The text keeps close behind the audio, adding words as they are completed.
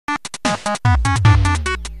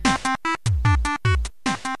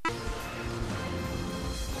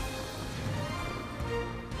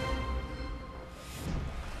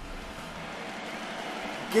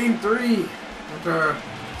3 after a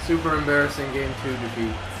super embarrassing Game 2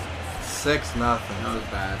 defeat. 6-0. That was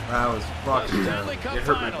bad. That was fucking terrible. It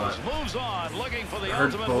hurt my butt. It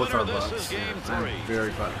hurt both our butts. Yeah, I'm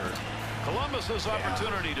very butt hurt. Columbus's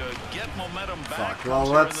opportunity to get momentum back. Fuck. Well,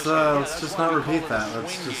 let's just not repeat that.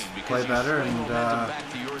 Let's just play better and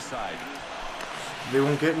they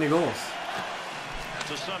won't get any goals.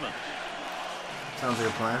 Sounds like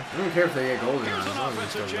a plan. I don't care if they get goals or not. As long as they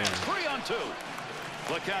still win. 3-on-2.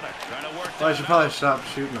 trying to work. Well, I should probably stop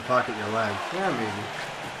shooting the puck at your leg. Yeah, maybe.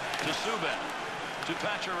 To Subban. To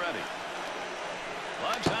Pacioretty.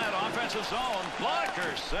 Lugs that offensive zone.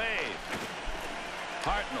 Blocker save.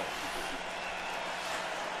 Hartnell.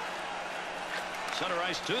 Center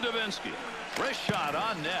ice to Dubinsky. Wrist shot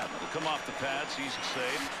on net. Will come off the pads. Easy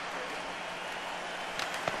save.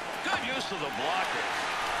 Good use of the blocker.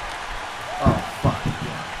 Oh, fuck.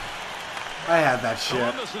 I had that shit.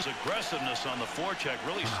 Columbus's aggressiveness on the forecheck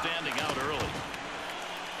really standing out early.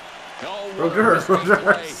 Roger,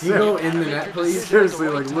 you go in the net, please. Seriously,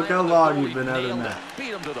 like, look how long you've been out of net. Beat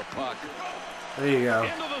him to the puck. There you go.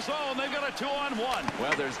 Into the zone. They've got a 2-on-1.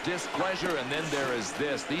 Well, there's displeasure, and then there is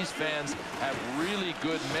this. These fans have really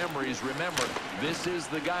good memories. Remember, this is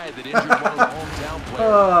the guy that injured one of the hometown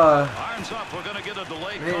players. Arms up. We're going to get a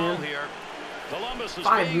delayed call here. Columbus is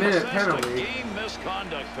 5-minute penalty. Game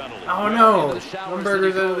misconduct penalty. Oh no!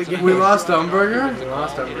 Umberger's out of the game. We lost Umberger? We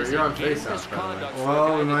lost Umberger. You're on face-off, by the way.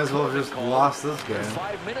 Well, we might as well have just lost this game.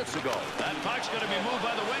 5 minutes ago. That puck's going to be moved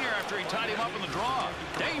by the winger after he tied him up in the draw.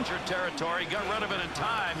 Danger territory. Got rid of it in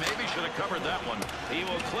time. Maybe should have covered that one. He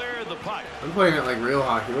will clear the puck. I'm playing it like real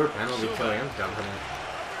hockey. We're penalty killing. I'm dumping it.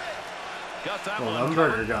 Got that Well, one.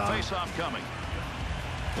 Umberger gone. Face-off coming.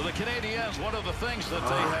 For the Canadiens, one of the things that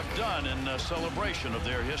they have done in celebration of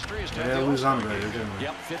their history is to have the lose All-Star Umberger, game. didn't we?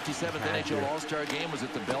 Yep, 57th NHL All-Star Game was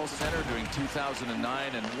at the Bell Center during 2009,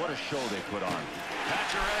 and what a show they put on.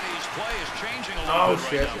 Pacioretty's play is changing a little bit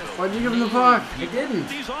shit. right now. Why'd you give him the puck? I didn't.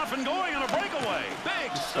 He's off and going on a breakaway.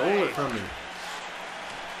 Big Stole save. it from me.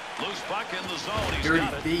 Loose puck in the zone. He's Dirty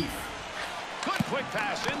got it. thief. Good quick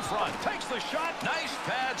pass in front. Takes the shot. Nice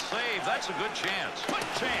pad save. That's a good chance. Good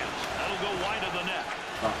chance. That'll go wide of the net.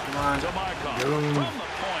 Oh, come on. To Markov. Boom. From the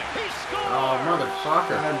point. He scored. Oh,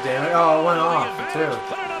 motherfucker. God damn it. Oh, it went off, too.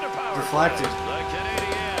 Put it under power. Deflected. The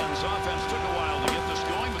Canadiens offense took a while to get this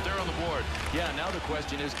going, but they're on the board. Yeah, now the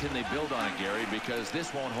question is, can they build on it, Gary? Because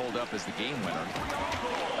this won't hold up as the game winner.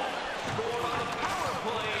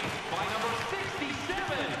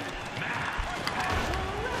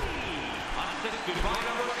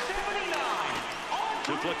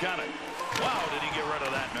 To Plekanec. Wow, did he get rid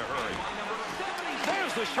of that in a hurry.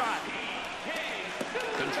 There's the shot.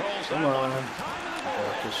 Controls that Come on. one.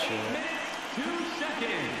 Fuck this shit. 2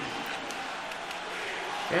 seconds.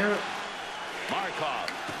 Damn it. Markov.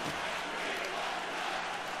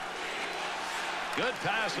 Good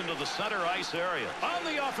pass into the center ice area. On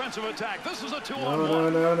the offensive attack. This is a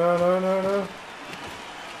 2-on-1. No.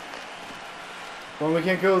 Well, we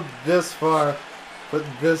can't go this far, put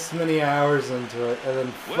this many hours into it, and then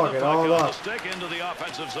With fuck the it puck all on the up. stick into the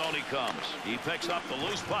offensive zone he comes. He picks up the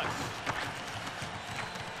loose puck.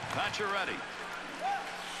 Pacioretty.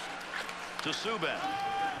 To Subban.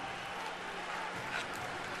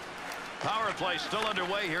 Power play still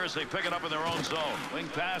underway here as they pick it up in their own zone. Wing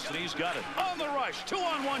pass, and he's got it. On the rush.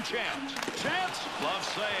 2-on-1 chance. Chance. Glove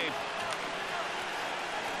save.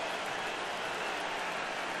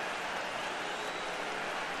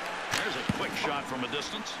 There's a quick shot from a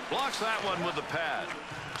distance. Blocks that one with the pad.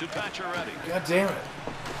 To Pacioretty. God damn it.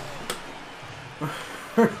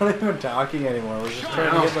 We're not even talking anymore. We're just trying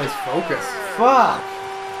to get Nice focus. Fuck!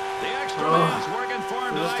 The extra man's working for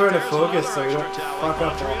him. We're just tonight. trying to There's focus another so we don't extra tally. fuck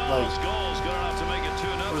up, Montreal's like, goal is good enough to make it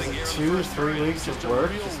 2-0 was it here in 2 the or 3 first weeks of work?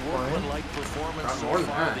 Real Just playing? workmanlike performance Probably so more than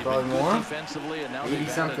far. that. They've Probably been good more? defensively, and now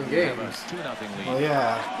 80-something they've had a games. 2-0 lead. Well,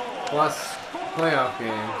 yeah. Plus playoff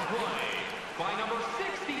game. By number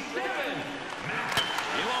 67.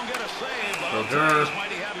 He won't get a save, but Roger. I'll tell you, he's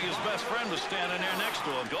mighty happy his best friend was standing there next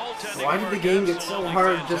to him. Goaltending Why did the work game get so absolutely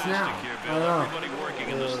hard just now? fantastic here, I Bill. don't know. Everybody working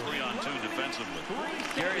in this 3-on-2 defensively.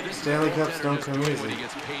 Gary, this Stanley Cups goaltender don't just come doing easy. what he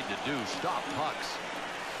gets paid to do. Stop pucks.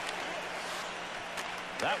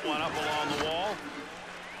 That one up along the wall.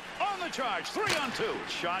 On the charge, 3-on-2.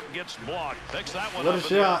 Shot gets blocked. Picks that one What a up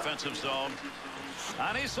in the shot. offensive zone.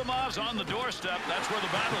 Anissimov's on the doorstep. That's where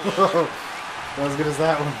the battle is. Not as good as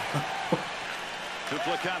that one. To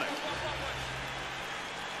Plekanec.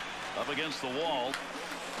 Up against the wall.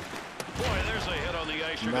 Boy, there's a hit on the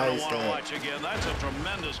ice you're going Nice to want to hit. watch again. That's a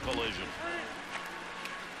tremendous collision.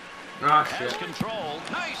 Ah, Has shit. control.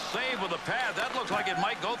 Nice save with a pad. That looks like it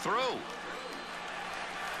might go through.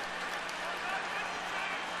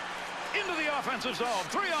 the offensive zone.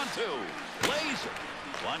 3-on-2. Lays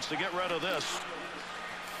it. Wants to get rid of this.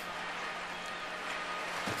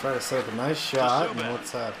 Try to set up a nice shot, and what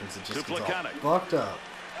happens? It just gets all fucked up.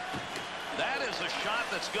 That is a shot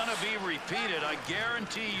that's going to be repeated. I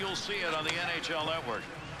guarantee you'll see it on the NHL Network.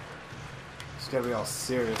 It's got to be all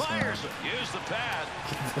serious now. Fires it. Use the pad.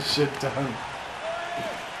 Get this shit done.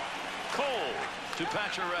 Cole to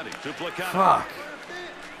Pacioretty to Placano. Fuck.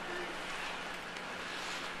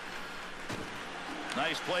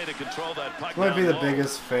 Nice play to control that puck. This might be the low.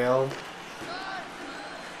 biggest fail.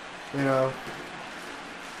 You know,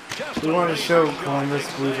 we want to show Columbus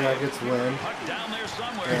Blue Jackets win.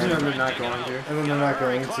 And then they're not going to. And then they're not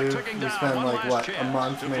going to. We spend like, what, a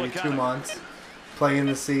month, maybe 2 months playing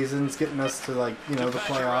the seasons, getting us to, like, you know, the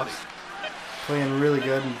playoffs. Playing really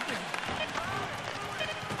good. And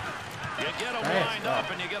you get a wind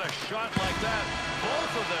up and you get a shot like that.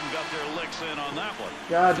 Both of them got their licks in on that one.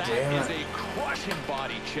 God damn That is it. a crushing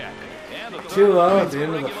body check. And a Too low at third the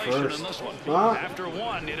end of the regulation first. in this one. Huh? After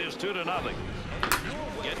one, it is 2-0.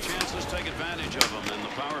 Get chances, take advantage of them, and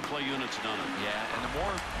the power play unit's done it. Yeah, and the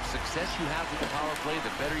more success you have with the power play,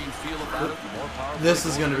 the better you feel about it, the more power play. This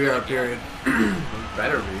is going to be our period.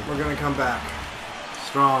 Better be. We're going to come back.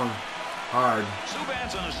 Strong. Hard.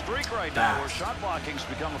 Subban's on a streak right now where shot blocking's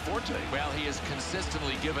become a forte. Well, he has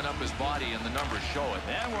consistently given up his body, and the numbers show it.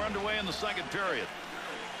 And we're underway in the second period.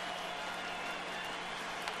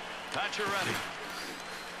 Pacioretty.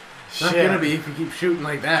 It's not gonna be if you keep shooting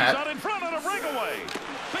like He's that. out in front on a breakaway.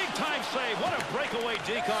 Big time save. What a breakaway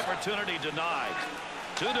deke opportunity denied.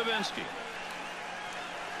 To Davinsky.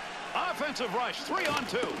 Offensive rush.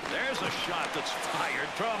 3-on-2. There's a shot that's fired.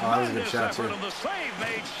 Tremendous effort on the save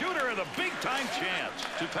made. Shooter and a big time chance.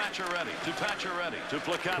 To Pacioretty. To Pacioretty. To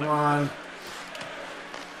Placano. Come on.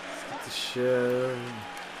 Get the shit.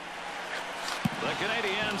 The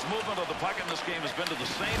Canadiens' movement of the puck in this game has been to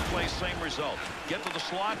the same place, same result. Get to the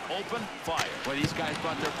slot, open, fire. Well, these guys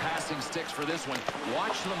brought their passing sticks for this one.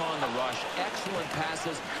 Watch them on the rush. Excellent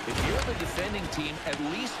passes. If you're the defending team, at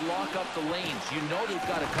least lock up the lanes. You know they've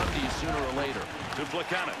got to come to you sooner or later. To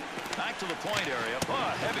Placano. Back to the point area.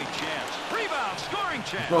 Oh, heavy chance. Rebound, scoring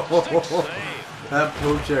chance. Stick save. That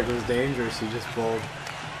poke check was dangerous. He just pulled.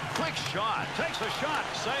 Quick shot. Takes a shot.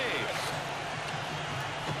 Save.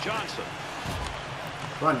 Johnson.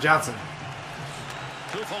 Come on, Johnson.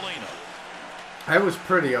 To Foligno. I was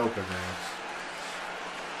pretty open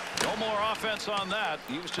there. No more offense on that.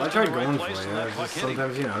 He was I just tried in the right going place for and you. that puck hitting.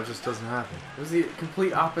 Sometimes, you know, it just doesn't happen. It was the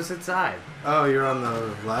complete opposite side. Oh, you're on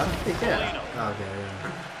the left? Yeah. Okay,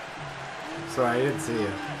 yeah. Sorry, I didn't see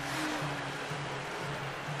you.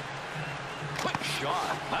 Quick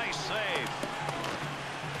shot. Nice save.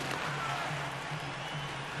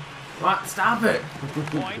 What? Stop it.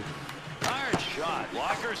 Point. Hard shot.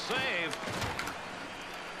 Blocker save.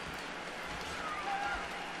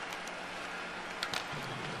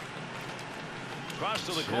 Cross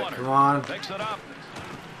to the corner. Come on. Picks it up.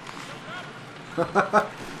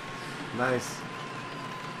 Nice.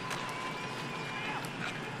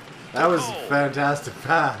 That was a fantastic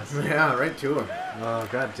pass. Yeah, right to him. Oh,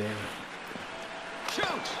 god damn it.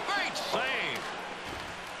 Shoots. Great save.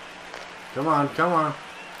 Come on, come on.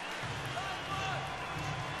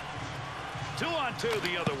 2-on-2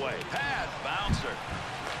 the other way. Pad. Bouncer.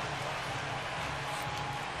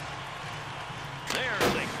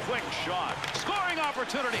 There's a quick shot. Scoring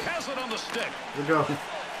opportunity. Has it on the stick. Good go.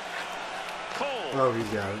 Cole. Oh, he's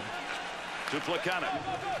got it. To Placano.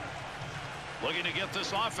 Looking to get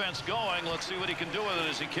this offense going. Let's see what he can do with it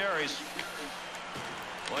as he carries.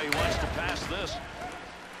 Well, he wants to pass this.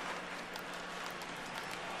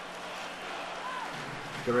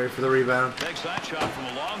 Get ready for the rebound. Takes that shot from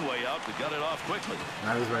a long way out, but got it off quickly.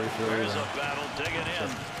 Now he's ready for the There's rebound. a battle digging in.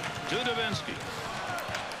 To Davinsky.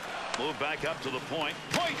 Move back up to the point.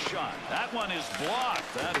 Point shot. That one is blocked.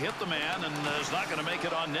 That hit the man and is not going to make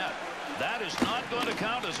it on net. That is not going to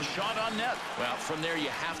count as a shot on net. Well, from there you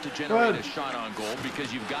have to generate a shot on goal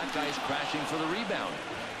because you've got guys crashing for the rebound.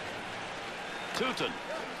 Teuton.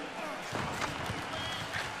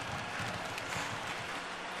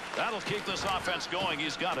 That'll keep this offense going.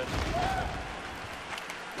 He's got it.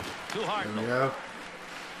 To There we Hartnell. go.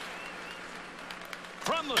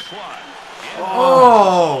 From the slot.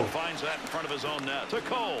 Oh! Finds that in front of his own net. To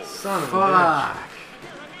Cole. Son of a bitch.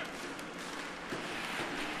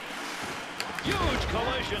 Huge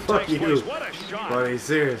collision Fuck takes you. place. What a shot. Buddy,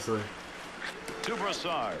 seriously. To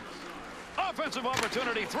Brassard. Offensive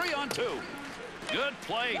opportunity. 3-on-2. Good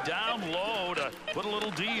play down low to put a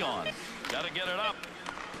little D on. Got to get it up.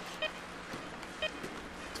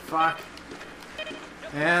 Fuck.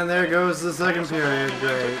 And there goes the second period.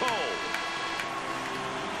 Great. Cole.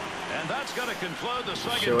 And that's going to conclude the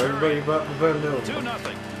second Show everybody period. but the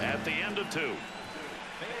 2-0 at the end of 2.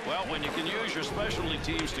 Well, when you can use your specialty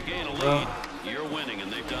teams to gain a lead, you're winning,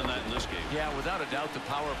 and they've done that in this game. Yeah, without a doubt, the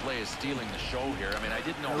power play is stealing the show here. I mean, I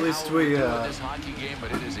didn't know At least how we do in this hockey game,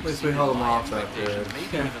 but it is at least we held them off that expectations, good.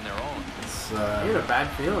 maybe even their own. It's, You had a bad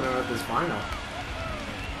feeling about this final.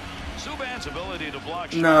 Subban's ability to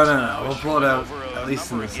block no. shots We'll is pull it out over a at least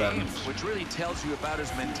in number the of seventh. games. Which really tells you about his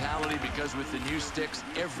mentality, because with the new sticks,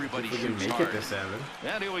 everybody We can shoots make hard. it to 7.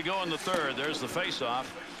 And here we go in the third. There's the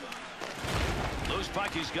face-off. Loose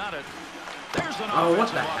puck, he's got it. There's an Oh, what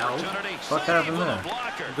offensive the hell? opportunity. What Save happened with a there?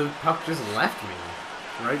 blocker. The puck just left me.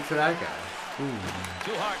 Right to that guy.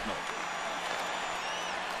 To Hartnell.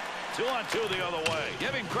 2-on-2 the other way.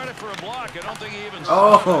 Give him credit for a block. I don't think he even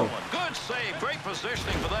saw that one. Good save. Great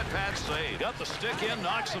positioning for that pad save. Got the stick in,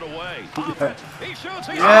 knocks it away. Offense. He shoots.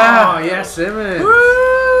 He's Oh, yeah, Simmons.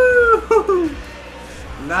 Woo!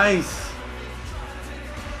 Nice.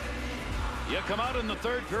 You come out in the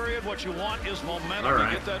third period. What you want is momentum. All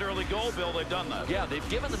right. You get that early goal, Bill. They've done that. Yeah, they've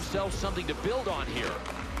given themselves something to build on here.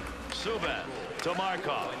 Subban to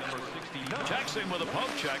Markov. Checks him with a poke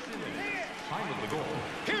check.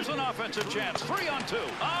 Here's an offensive chance. 3-on-2.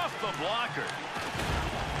 Off the blocker.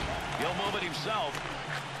 He'll move it himself.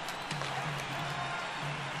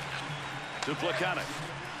 To Plekanec.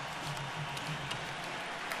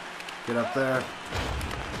 Get up there.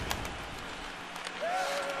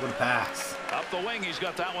 What a pass. Up the wing. He's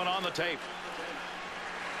got that one on the tape.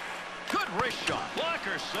 Good wrist shot.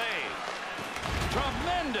 Blocker save.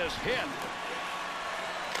 Tremendous hit.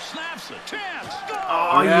 Snaps it. Chance. Goal.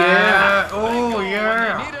 Oh, yeah. Big Oh, goal when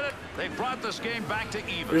yeah. They needed it. They brought this game back to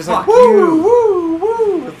even. He's like, Fuck woo, you. woo,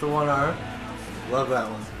 woo, with the one arm. Love that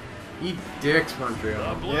one. Eat dicks, The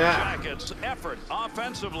Montreal. Blue Yeah. Jackets' effort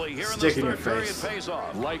offensively here Stick in in this your third period face. pays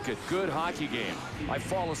off. Like a good hockey game. I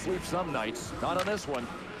fall asleep some nights. Not on this one.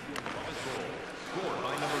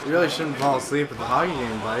 You really shouldn't fall asleep at the hockey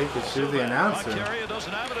game, buddy. It's you the announcer. Ontario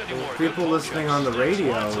doesn't have it anymore. People Good listening poke on the check.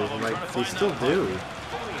 radio, Lots of them like, trying to they find still that do. puck.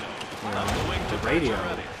 You Up the know, wing to the radio.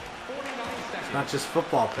 Pacioretty. It's not just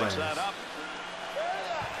football Picks players. that up.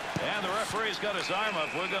 And the referee's got his arm up.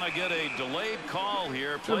 We're going to get a delayed call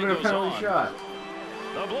here. Should Play have been a goes penalty on. shot.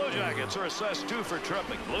 The Blue Jackets are assessed 2 for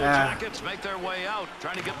tripping. Blue Ah. Jackets make their way out,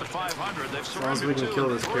 trying to get to 500. They've long as we surrendered can 2 kill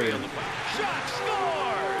and this 3 period. on the shot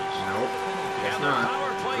scores. Nope. Guess And the not.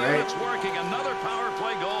 power play Great. unit's working. Another power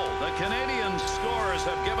play goal. The Canadian scorers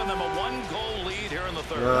have given them a 1-goal lead here in the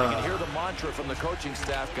third. I can hear the mantra from the coaching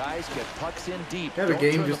staff. Guys, get pucks in deep. Yeah, the Don't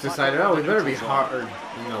game turn just the puck decided, over oh, we the better be neutral zone. hard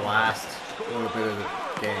in the last little bit of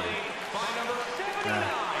the game.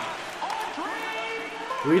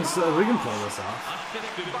 We can pull this off.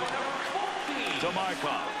 To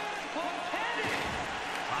Markov.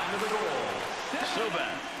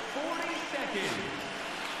 Subban.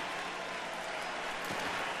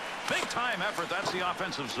 Big time effort. That's the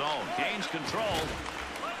offensive zone. Gains control.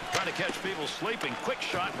 Trying to catch people sleeping. Quick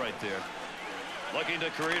shot right there. Looking to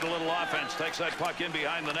create a little offense. Takes that puck in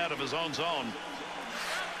behind the net of his own zone.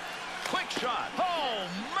 Quick shot. Oh,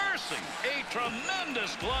 mercy. A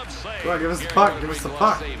tremendous glove save. Come on, give us the Gary, puck. what a Give us great the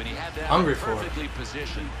glove puck. save, and he had that Hungry for it. perfectly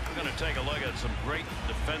positioned. We're going to take a look at some great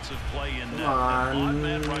defensive play in net. Come on. Odd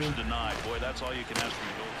man rush denied. Boy, that's all you can ask for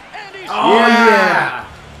your goal. And he's Oh, yeah!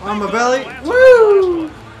 On my belly. Lands Woo! on the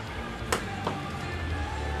last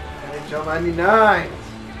one. NHL 99.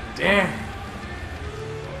 Damn.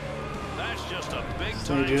 That's just a big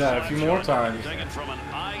So time you do that a shot few more shot, times. taken from an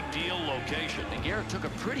ideal location. And Garrett took a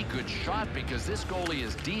pretty good shot because this goalie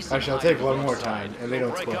is decent. Actually, I'll high take to the one more left time, side. and they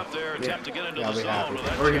don't Break score. up there, attempt to get into Yeah, I'll the be zone happy. with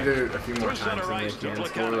that Or he check. did it a few more Through center times than they ice to can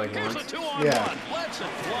score Plekanec. like Here's once. a 2-on-1. Yeah. Lets it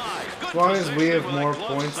fly. Good As long as we positioning have with that more glove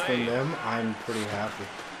points than save. them, I'm pretty happy.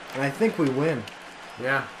 And I think we win.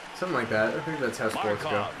 Yeah, something like that. I think that's how sports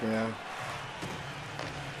go. Markov. Yeah.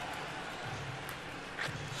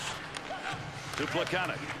 To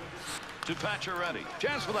Plekanec. To Pacioretty.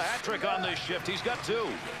 Chance for the hat trick on this shift. He's got 2.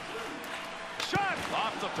 Shot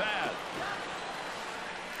off the pad.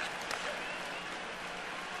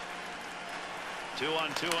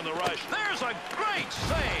 Two-on-two on the rush. There's a great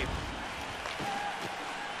save.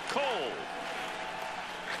 Cole.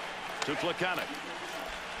 To Plekanec.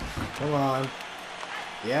 Come on.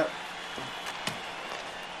 Yep.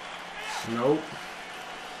 Nope.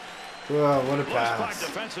 Whoa, what a Lost puck, pass.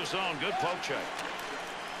 defensive zone. Good poke check.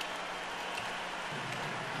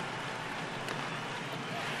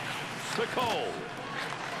 To Cole.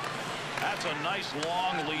 That's a nice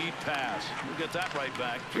long lead pass. We'll get that right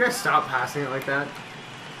back. You guys stop passing it like that?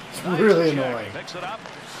 It's Nice really check. annoying. Picks it up.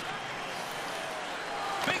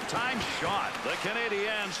 Big Time shot. The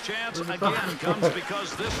Canadiens' chance again comes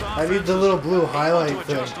because this I need the little blue highlight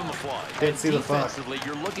thing. Can't see the fuck.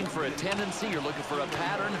 You're looking for a tendency. You're looking for a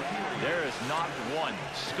pattern. There is not one.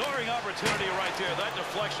 Scoring opportunity right there. That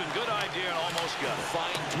deflection, good idea, and almost got it.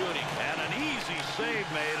 Fine-tuning. And an easy save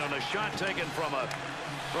made on a shot taken from a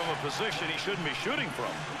position he shouldn't be shooting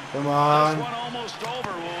from. Come on. This one almost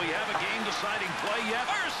over. Will we have a game-deciding play yet?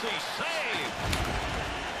 Mercy save.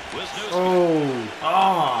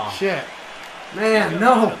 Oh, shit. Man,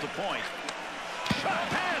 no. At the point. Shot,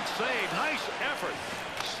 pad save. Nice effort.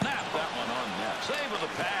 Snap that one on net. Save with a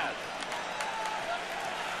pad.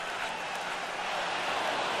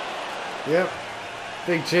 Yep.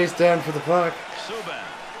 Big chase down for the puck. Subban.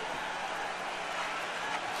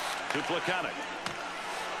 To Plekanec.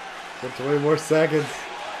 Gets away more seconds.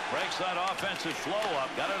 Breaks that offensive flow up.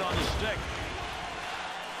 Got it on the stick.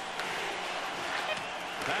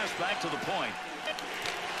 Pass back to the point.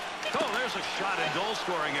 Oh, there's a shot in goal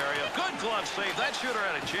scoring area. Good glove save. That shooter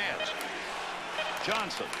had a chance.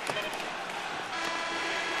 Johnson.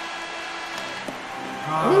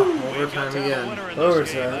 Overtime again.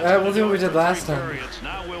 Overtime. We'll do what we did last time.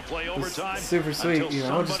 Now we'll play overtime. Super sweet, you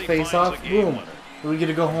know, just face off, boom. We get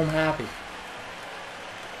to go home happy.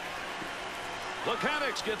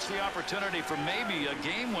 Plekanec gets the opportunity for maybe a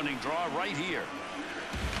game-winning draw right here.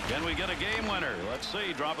 Can we get a game winner? Let's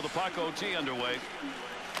see. Drop of the puck, OT underway.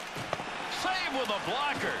 Save with a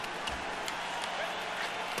blocker.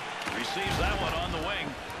 Receives that one on the wing.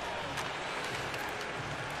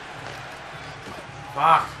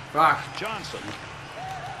 Fuck. Johnson.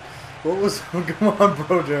 What was... Come on,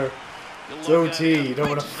 Broder. It's OT. You don't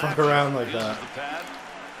want to fuck around like that.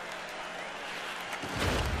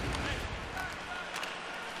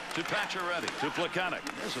 To Pacioretty. To Plekanec.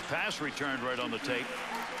 There's a pass returned right on the tape.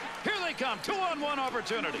 Here they come. 2-on-1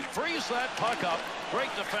 opportunity. Freeze that puck up.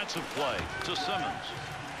 Great defensive play to Simmons.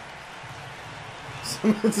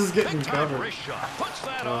 Simmons is getting covered. Wrist shot. Puts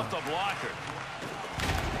that off the blocker.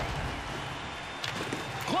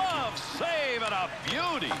 Glove save and a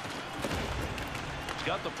beauty. He's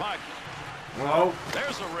got the puck. Whoa.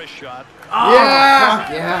 There's a wrist shot. Oh,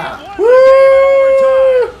 yeah. Yeah.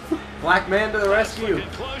 Woo! Black man to the rescue. In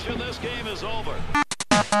conclusion, this game is over.